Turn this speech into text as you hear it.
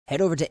Head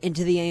over to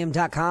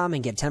intotheam.com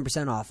and get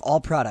 10% off all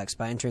products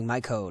by entering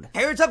my code.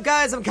 Hey, what's up,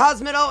 guys? I'm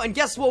Cosmitto, and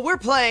guess what we're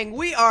playing?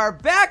 We are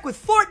back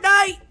with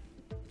Fortnite,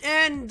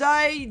 and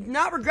I'm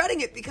not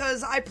regretting it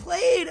because I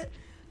played.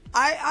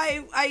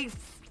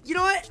 You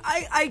know what?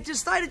 I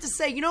decided to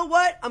say, you know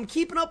what? I'm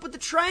keeping up with the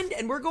trend,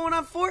 and we're going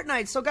on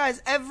Fortnite. So,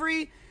 guys,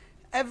 every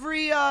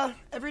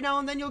now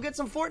and then you'll get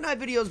some Fortnite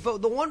videos.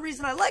 But the one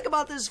reason I like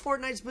about this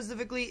Fortnite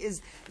specifically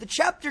is the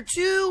Chapter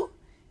 2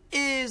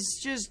 is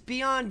just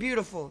beyond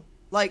beautiful.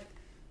 Like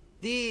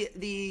we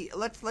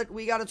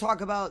gotta talk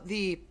about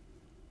we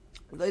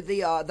gotta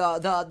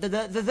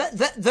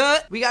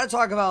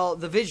talk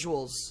about the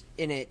visuals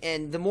in it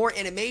and the more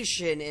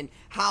animation and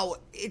how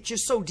it's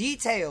just so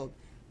detailed.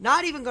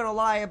 Not even gonna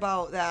lie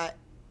about that.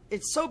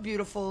 It's so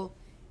beautiful,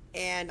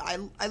 and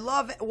I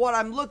love what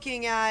I'm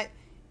looking at.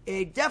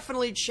 It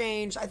definitely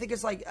changed. I think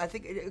it's like,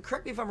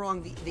 correct me if I'm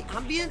wrong, the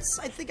ambience,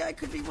 I think I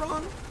could be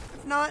wrong,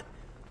 if not.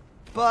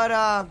 But,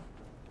 I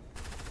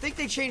think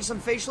they changed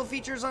some facial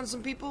features on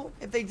some people.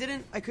 If they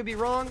didn't, I could be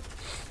wrong.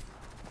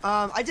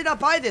 I did not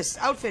buy this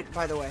outfit,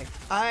 by the way.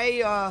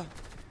 I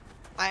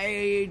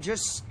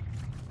just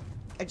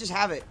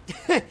have it.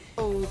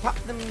 Oh, pop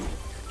them.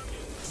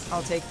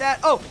 I'll take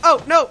that. Oh,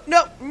 no.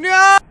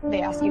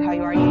 They ask you how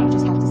you are, you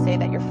just have to say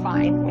that you're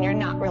fine when you're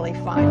not really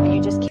fine, and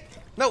you just keep...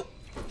 No.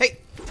 Hey.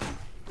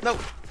 No.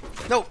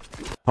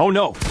 Oh,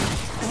 no.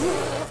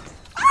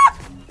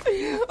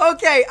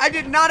 Okay, I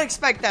did not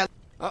expect that.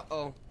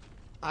 Uh-oh.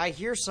 I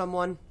hear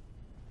someone.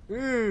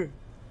 Alright,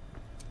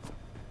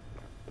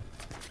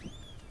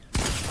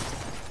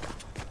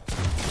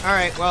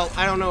 well,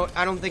 I don't know.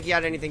 I don't think he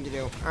had anything to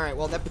do. Alright,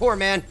 well, that poor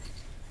man.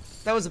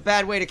 That was a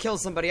bad way to kill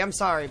somebody. I'm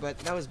sorry, but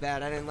that was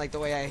bad. I didn't like the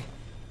way I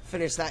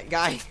finished that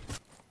guy.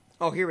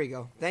 Oh, here we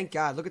go. Thank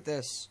God. Look at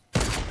this.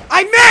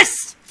 I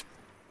missed!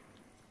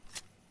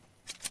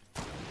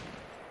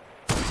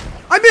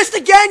 I missed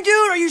again,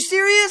 dude! Are you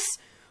serious?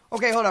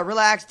 Okay, hold on.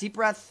 Relax. Deep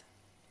breath.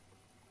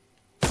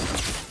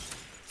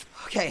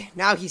 Okay,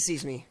 now he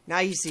sees me.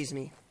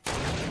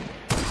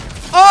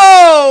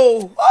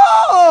 Oh!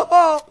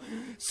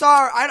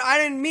 Sorry, I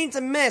didn't mean to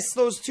miss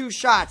those two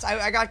shots.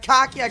 I got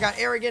cocky, I got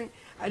arrogant.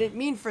 I didn't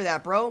mean for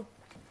that, bro.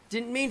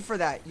 Didn't mean for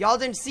that. Y'all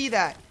didn't see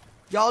that.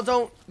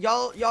 Y'all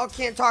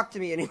can't talk to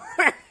me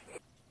anymore.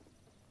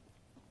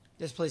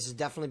 This place has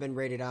definitely been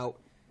raided out.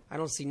 I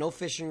don't see no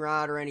fishing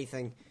rod or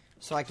anything.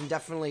 So I can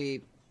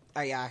definitely...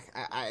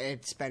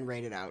 it's been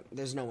raided out.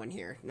 There's no one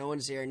here. No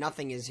one's here.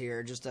 Nothing is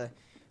here. Just a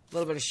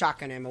little bit of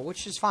shotgun ammo,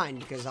 which is fine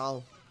because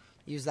I'll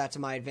use that to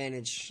my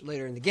advantage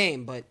later in the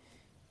game. But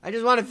I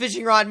just want a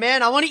fishing rod,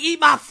 man. I want to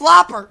eat my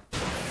flopper.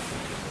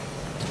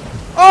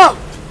 Oh!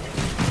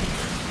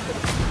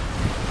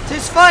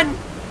 'Tis fun.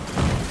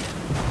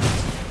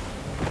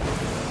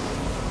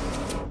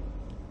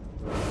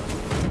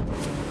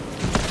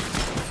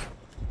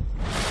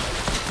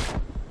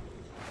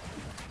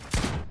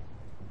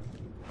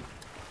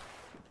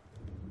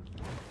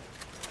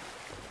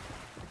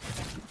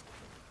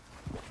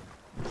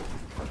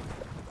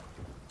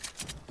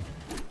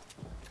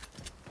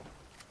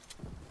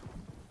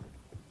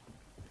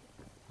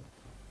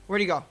 Where'd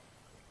he go?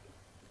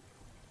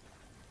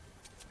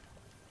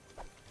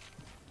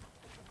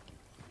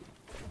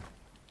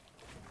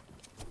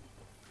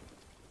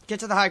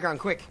 Get to the high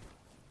ground, quick.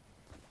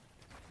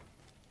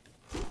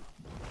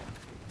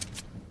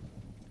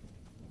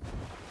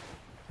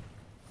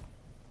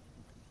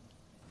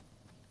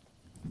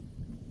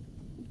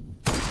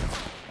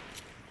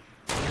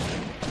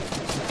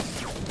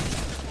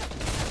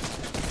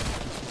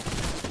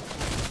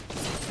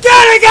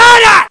 Got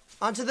it!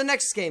 On to the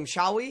next game,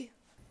 shall we?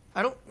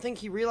 I don't think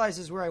he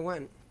realizes where I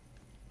went.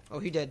 Oh,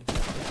 he did.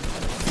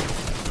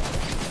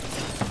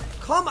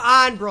 Come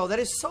on, bro. That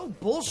is so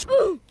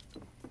bullshit.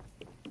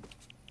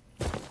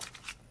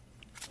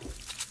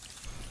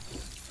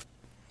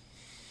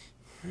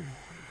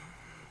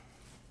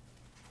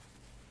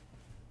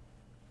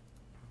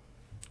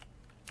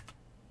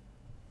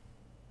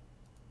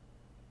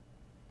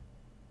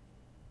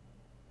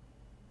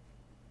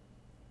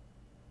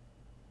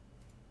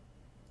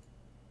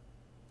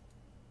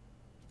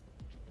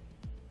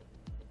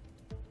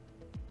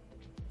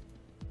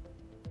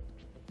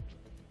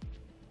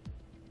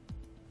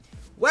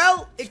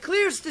 Well, it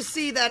clears to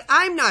see that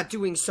I'm not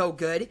doing so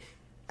good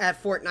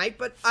at Fortnite,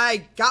 but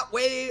I got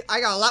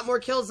a lot more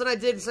kills than I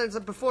did since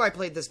before I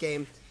played this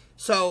game.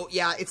 So,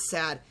 yeah, it's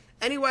sad.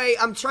 Anyway,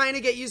 I'm trying to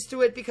get used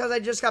to it because I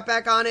just got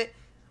back on it.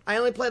 I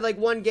only played like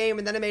one game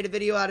and then I made a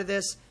video out of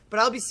this.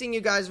 But I'll be seeing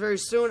you guys very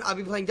soon. I'll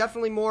be playing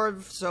definitely more,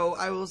 so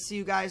I will see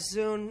you guys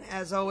soon.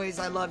 As always,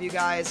 I love you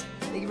guys.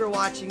 Thank you for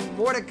watching.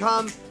 More to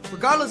come.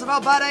 Regardless of how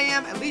bad I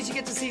am, at least you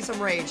get to see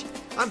some rage.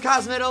 I'm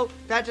Cosmitto.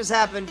 That just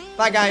happened.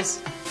 Bye,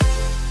 guys.